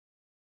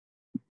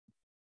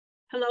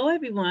Hello,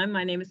 everyone.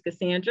 My name is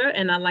Cassandra,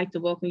 and I'd like to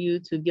welcome you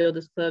to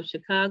Gilda's Club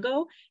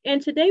Chicago.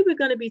 And today we're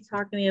going to be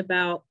talking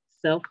about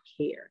self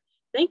care.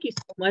 Thank you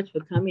so much for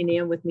coming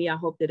in with me. I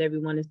hope that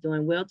everyone is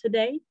doing well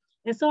today.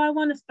 And so I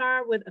want to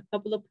start with a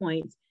couple of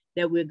points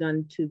that we're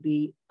going to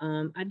be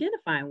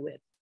identifying with.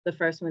 The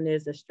first one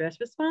is a stress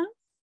response,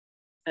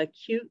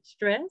 acute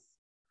stress,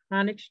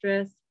 chronic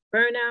stress,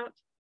 burnout,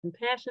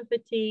 compassion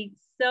fatigue,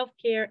 self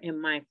care, and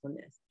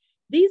mindfulness.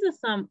 These are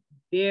some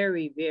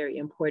very, very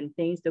important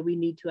things that we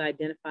need to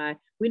identify.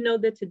 We know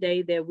that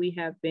today that we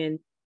have been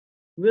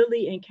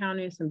really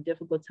encountering some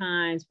difficult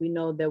times. We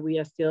know that we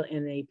are still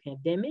in a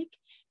pandemic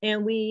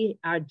and we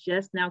are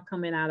just now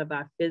coming out of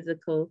our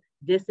physical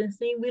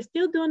distancing. We're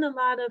still doing a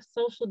lot of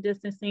social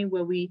distancing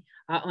where we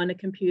are on a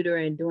computer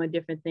and doing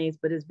different things,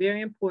 but it's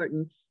very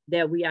important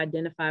that we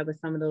identify with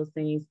some of those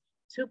things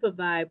to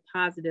provide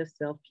positive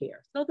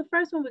self-care. So the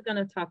first one we're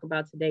going to talk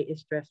about today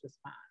is stress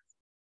response.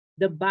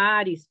 The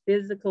body's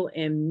physical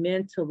and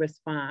mental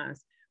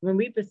response when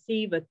we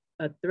perceive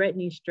a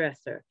threatening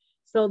stressor.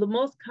 So the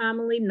most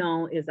commonly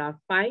known is our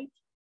fight,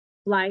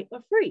 flight,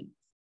 or freeze.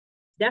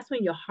 That's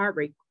when your heart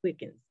rate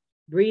quickens.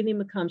 Breathing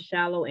becomes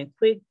shallow and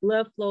quick.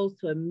 Blood flows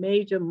to a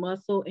major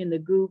muscle in the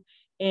group,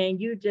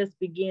 and you just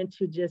begin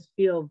to just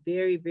feel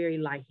very, very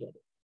lightheaded.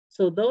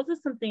 So those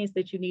are some things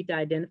that you need to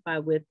identify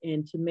with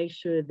and to make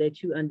sure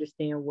that you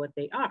understand what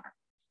they are.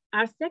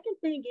 Our second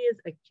thing is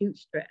acute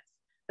stress.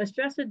 A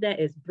stressor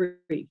that is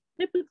brief,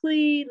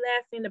 typically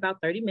lasting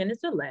about 30 minutes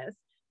or less.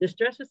 The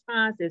stress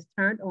response is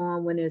turned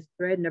on when it's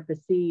threatened or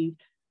perceived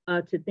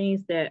to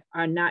things that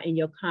are not in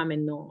your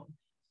common norm.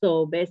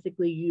 So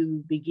basically,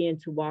 you begin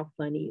to walk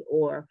funny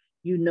or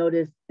you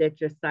notice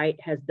that your sight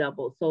has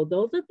doubled. So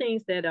those are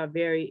things that are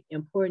very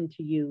important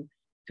to you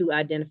to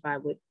identify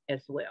with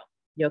as well.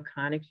 Your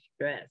chronic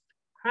stress.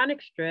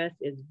 Chronic stress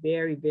is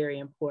very, very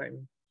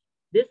important.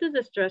 This is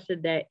a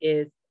stressor that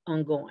is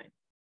ongoing.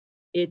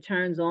 It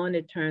turns on,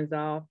 it turns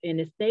off, and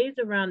it stays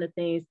around the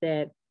things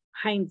that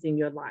heightens in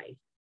your life,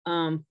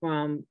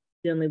 from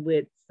dealing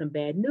with some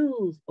bad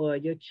news or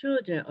your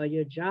children or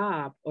your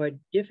job or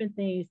different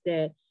things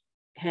that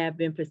have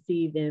been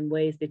perceived in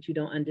ways that you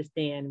don't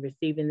understand,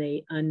 receiving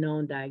a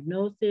unknown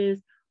diagnosis,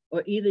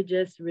 or either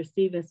just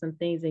receiving some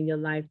things in your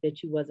life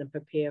that you wasn't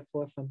prepared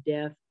for, from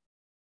death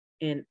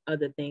and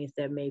other things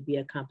that may be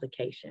a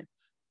complication.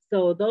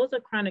 So those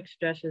are chronic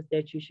stressors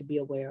that you should be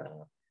aware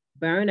of.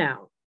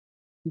 Burnout.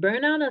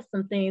 Burnout are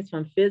some things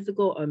from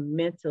physical or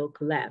mental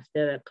collapse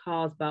that are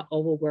caused by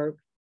overwork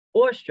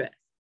or stress.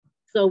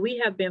 So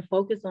we have been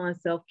focused on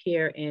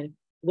self-care and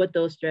what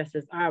those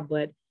stresses are,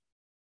 but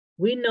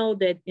we know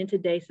that in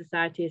today's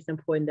society, it's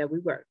important that we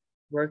work.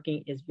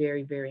 Working is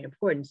very, very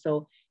important.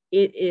 So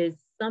it is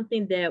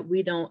something that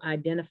we don't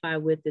identify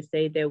with to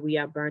say that we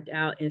are burnt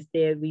out.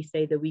 Instead, we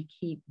say that we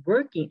keep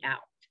working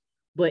out,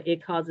 but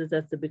it causes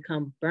us to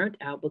become burnt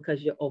out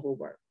because you're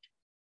overworked.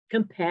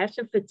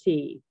 Compassion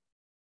fatigue.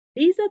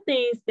 These are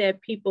things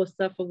that people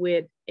suffer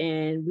with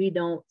and we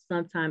don't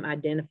sometimes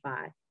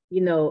identify.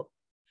 You know,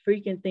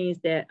 freaking things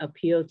that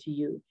appeal to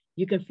you.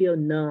 You can feel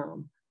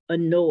numb,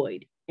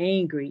 annoyed,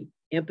 angry,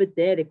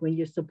 empathetic when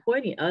you're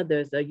supporting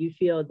others, or you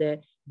feel that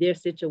their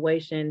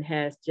situation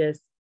has just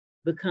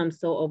become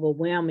so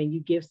overwhelming. You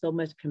give so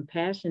much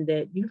compassion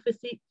that you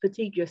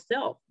fatigue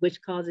yourself,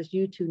 which causes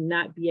you to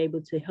not be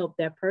able to help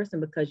that person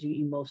because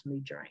you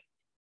emotionally drained.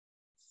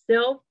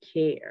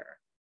 Self-care.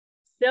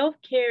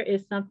 Self-care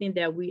is something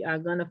that we are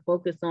going to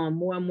focus on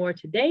more and more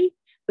today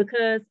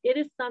because it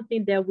is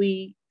something that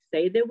we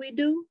say that we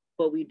do,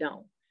 but we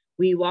don't.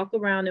 We walk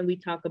around and we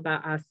talk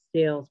about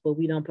ourselves, but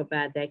we don't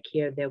provide that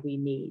care that we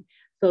need.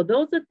 So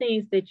those are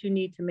things that you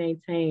need to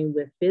maintain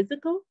with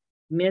physical,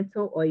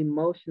 mental, or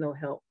emotional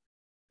health.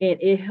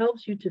 And it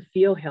helps you to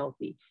feel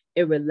healthy.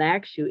 It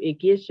relaxes you. It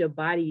gets your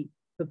body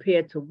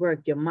prepared to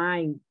work. Your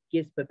mind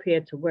gets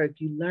prepared to work.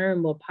 You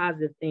learn more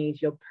positive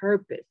things, your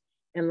purpose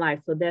in life.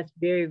 So that's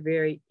very,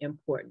 very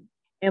important.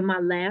 And my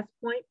last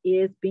point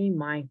is being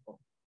mindful.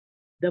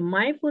 The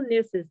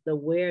mindfulness is the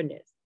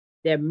awareness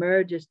that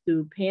merges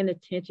through paying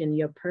attention to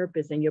your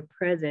purpose and your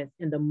presence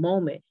in the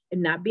moment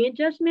and not being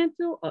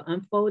judgmental or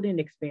unfolding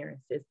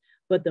experiences,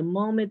 but the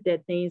moment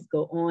that things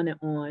go on and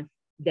on,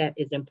 that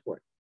is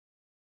important.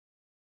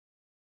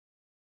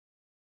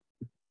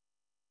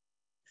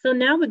 So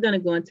now we're going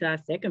to go into our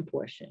second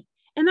portion,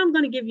 and I'm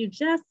going to give you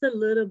just a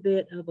little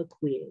bit of a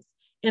quiz.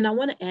 And I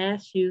want to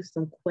ask you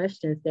some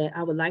questions that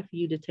I would like for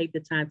you to take the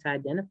time to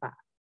identify.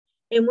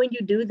 And when you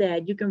do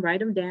that, you can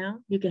write them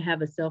down. You can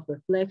have a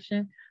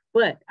self-reflection.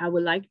 But I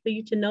would like for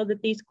you to know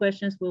that these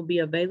questions will be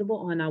available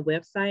on our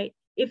website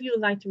if you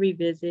would like to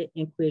revisit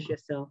and quiz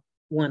yourself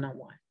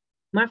one-on-one.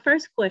 My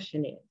first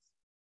question is,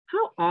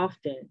 how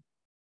often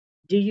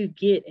do you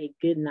get a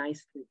good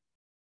night's sleep?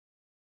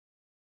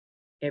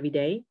 Every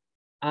day,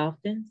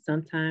 often,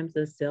 sometimes,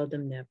 or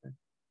seldom, never.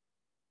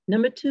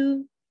 Number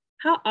two,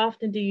 how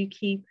often do you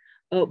keep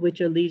up with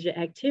your leisure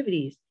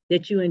activities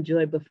that you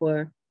enjoy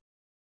before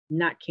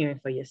not caring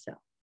for yourself?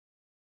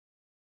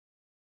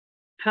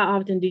 How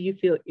often do you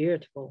feel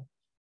irritable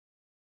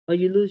or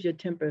you lose your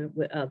temper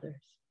with others?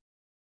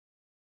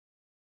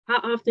 How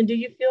often do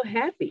you feel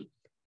happy?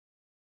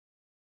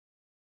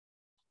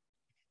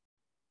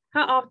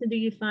 How often do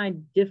you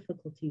find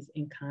difficulties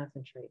in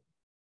concentrating?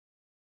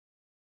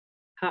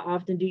 How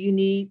often do you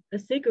need a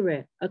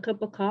cigarette, a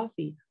cup of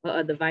coffee, or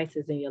other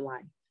vices in your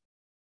life?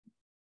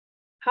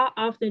 How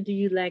often do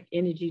you lack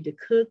energy to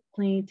cook,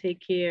 clean,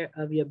 take care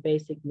of your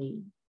basic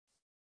needs?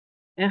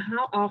 And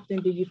how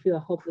often do you feel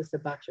hopeless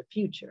about your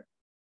future?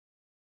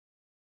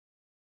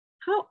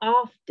 How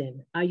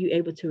often are you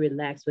able to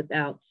relax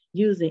without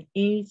using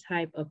any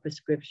type of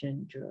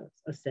prescription drugs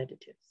or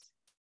sedatives?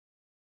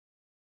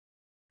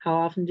 How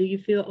often do you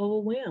feel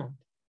overwhelmed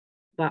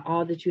by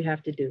all that you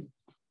have to do?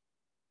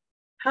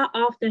 How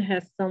often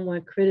has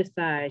someone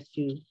criticized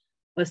you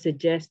or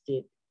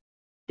suggested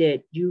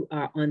that you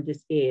are on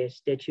this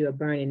edge, that you are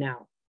burning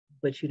out,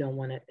 but you don't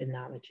want to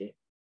acknowledge it?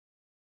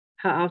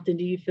 How often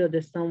do you feel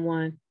that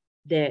someone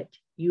that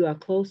you are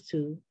close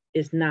to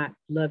is not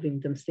loving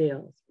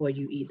themselves or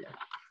you either?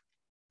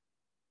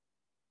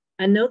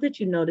 I know that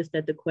you noticed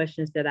that the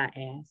questions that I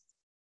asked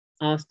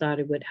all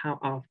started with how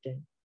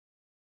often.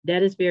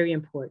 That is very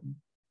important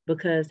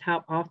because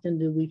how often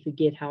do we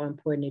forget how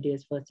important it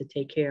is for us to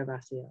take care of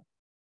ourselves?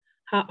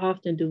 How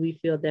often do we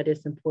feel that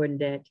it's important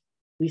that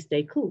we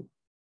stay cool?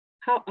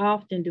 How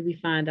often do we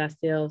find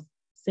ourselves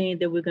saying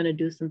that we're going to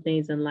do some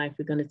things in life?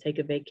 We're going to take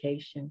a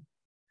vacation.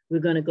 We're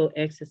going to go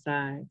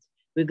exercise.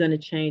 We're going to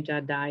change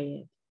our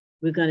diet.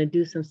 We're going to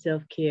do some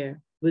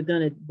self-care. We're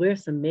going to wear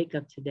some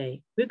makeup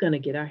today. We're going to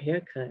get our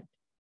hair cut.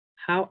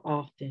 How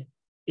often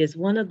is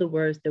one of the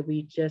words that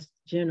we just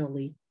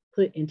generally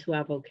put into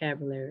our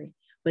vocabulary.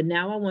 But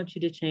now I want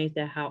you to change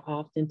that how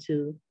often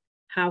to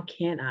how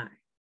can I?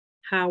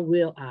 How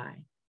will I?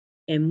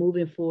 And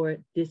moving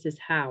forward, this is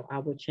how I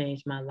will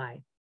change my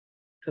life,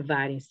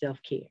 providing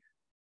self-care.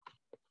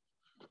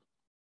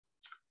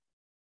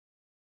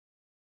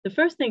 The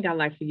first thing I'd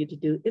like for you to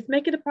do is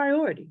make it a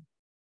priority.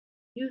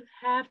 You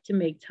have to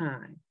make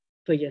time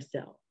for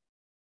yourself.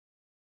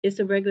 It's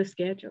a regular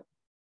schedule.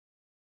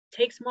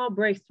 Take small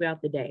breaks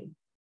throughout the day.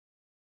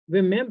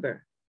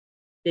 Remember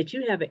that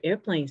you have an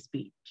airplane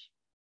speech,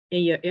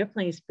 and your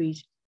airplane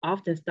speech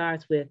often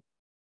starts with,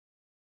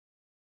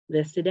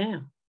 let's sit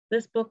down,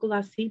 let's buckle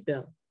our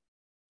seatbelt.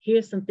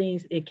 Here's some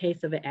things in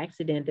case of an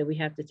accident that we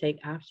have to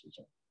take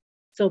oxygen.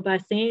 So by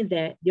saying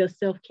that, your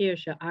self-care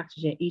is your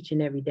oxygen each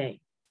and every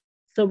day.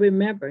 So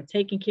remember,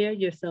 taking care of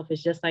yourself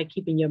is just like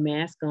keeping your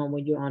mask on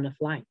when you're on a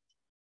flight.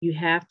 You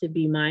have to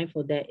be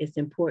mindful that it's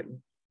important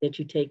that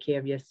you take care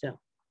of yourself.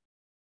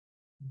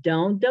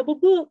 Don't double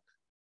book.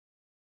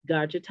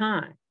 Guard your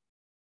time.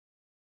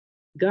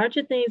 Guard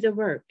your things at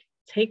work.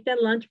 Take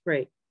that lunch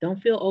break.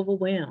 Don't feel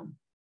overwhelmed.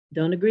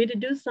 Don't agree to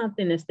do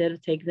something instead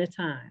of taking the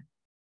time.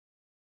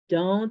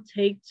 Don't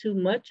take too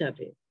much of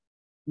it.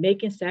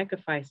 Making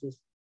sacrifices.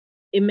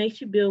 It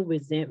makes you build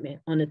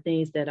resentment on the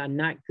things that are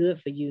not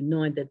good for you,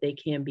 knowing that they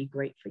can be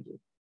great for you.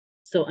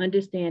 So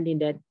understanding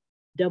that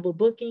double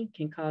booking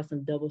can cause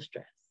some double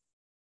stress.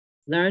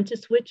 Learn to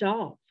switch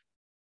off.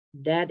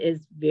 That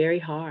is very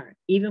hard,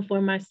 even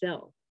for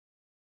myself.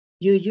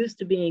 You're used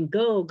to being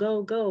go,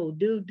 go, go,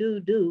 do,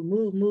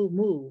 move, move,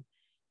 move.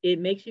 It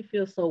makes you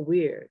feel so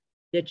weird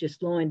that you're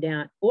slowing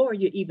down or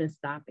you're even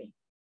stopping.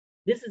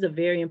 This is a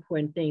very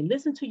important thing.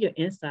 Listen to your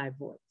inside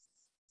voice.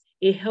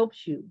 It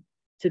helps you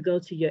to go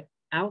to your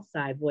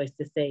outside voice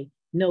to say,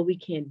 no, we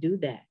can't do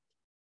that.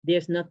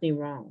 There's nothing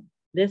wrong.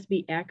 Let's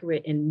be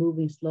accurate in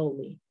moving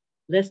slowly.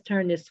 Let's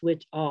turn this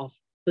switch off,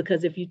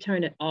 because if you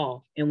turn it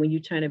off and when you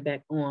turn it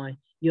back on,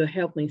 you're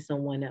helping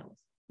someone else.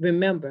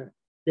 Remember,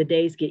 the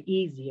days get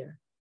easier,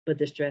 but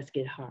the stress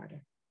get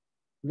harder.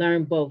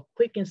 Learn both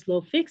quick and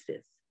slow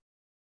fixes.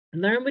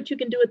 Learn what you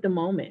can do at the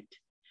moment.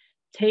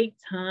 Take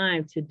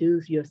time to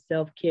do your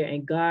self-care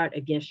and guard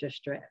against your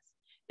stress,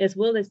 as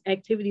well as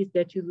activities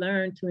that you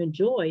learn to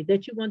enjoy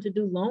that you want to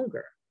do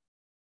longer.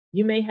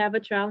 You may have a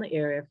trial and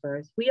error at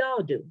first. We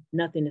all do.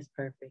 Nothing is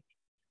perfect,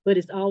 but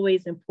it's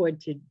always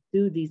important to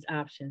do these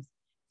options.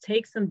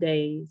 Take some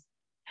days,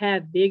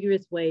 have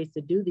vigorous ways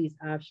to do these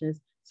options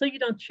so you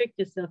don't trick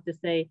yourself to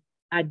say,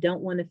 I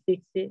don't want to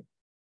fix it.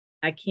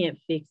 I can't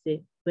fix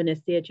it. But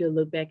instead you'll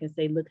look back and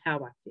say, look how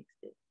I fixed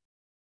it.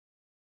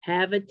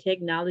 Have a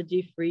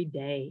technology-free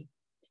day.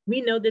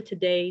 We know that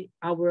today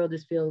our world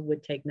is filled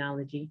with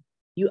technology.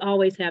 You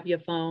always have your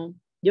phone.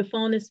 Your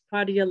phone is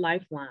part of your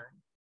lifeline.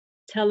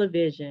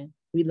 Television,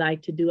 we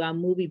like to do our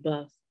movie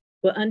buffs,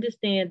 but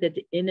understand that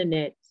the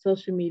internet,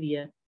 social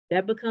media,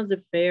 that becomes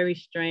a very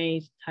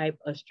strange type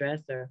of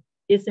stressor.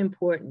 It's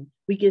important.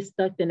 We get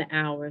stuck in the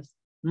hours.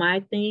 My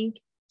thing,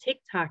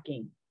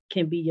 TikToking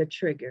can be your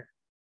trigger.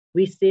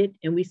 We sit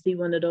and we see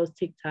one of those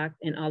TikToks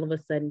and all of a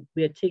sudden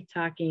we're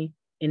TikToking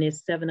and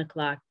it's 7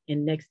 o'clock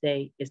and next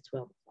day it's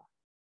 12 o'clock.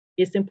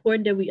 It's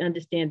important that we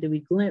understand that we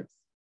glimpse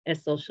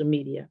at social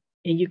media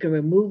and you can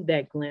remove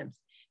that glimpse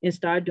and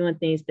start doing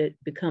things that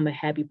become a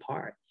happy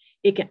part.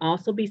 It can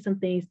also be some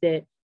things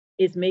that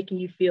is making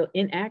you feel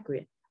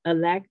inaccurate, a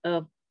lack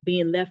of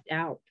being left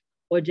out,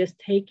 or just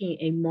taking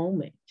a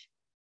moment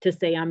to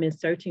say, I'm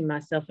inserting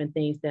myself in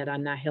things that are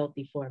not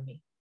healthy for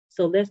me.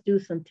 So let's do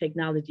some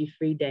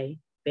technology-free day.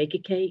 Bake a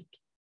cake.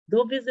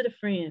 Go visit a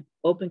friend.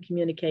 Open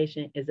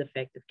communication is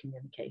effective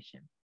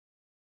communication.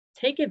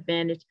 Take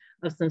advantage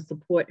of some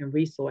support and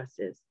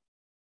resources.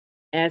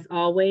 As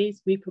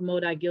always, we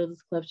promote our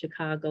Gilders Club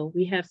Chicago.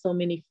 We have so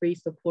many free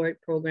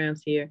support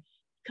programs here.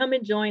 Come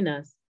and join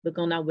us. Look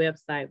on our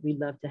website. We'd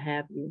love to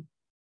have you.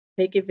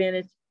 Take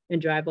advantage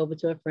and drive over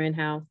to a friend's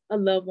house, a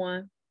loved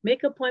one.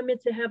 Make an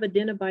appointment to have a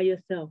dinner by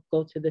yourself.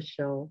 Go to the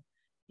show.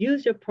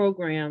 Use your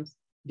programs.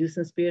 Do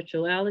some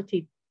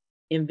spirituality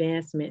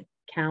advancement,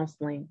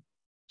 counseling.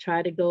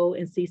 Try to go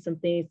and see some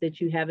things that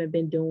you haven't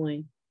been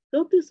doing.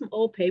 Go through some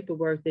old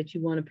paperwork that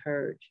you want to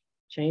purge.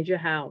 Change your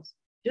house.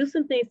 Do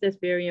some things that's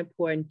very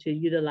important to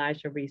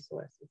utilize your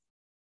resources.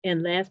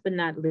 And last but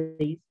not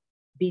least,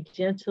 be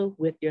gentle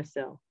with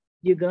yourself.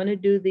 You're going to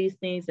do these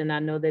things, and I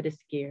know that it's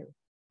scary.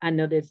 I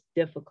know that it's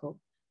difficult.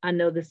 I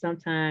know that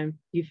sometimes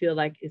you feel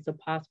like it's a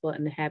possible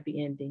and a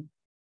happy ending.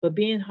 But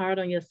being hard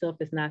on yourself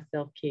is not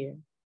self-care.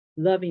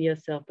 Loving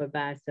yourself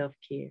provides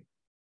self-care.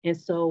 And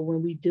so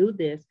when we do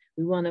this,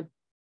 we want to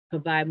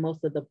provide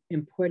most of the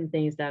important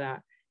things that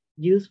are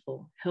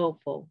useful,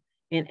 helpful.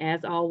 And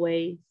as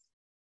always,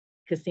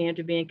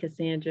 Kassandra being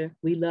Kassandra,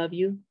 we love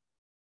you.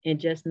 And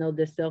just know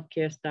that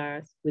self-care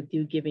starts with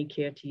you giving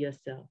care to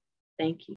yourself. Thank you.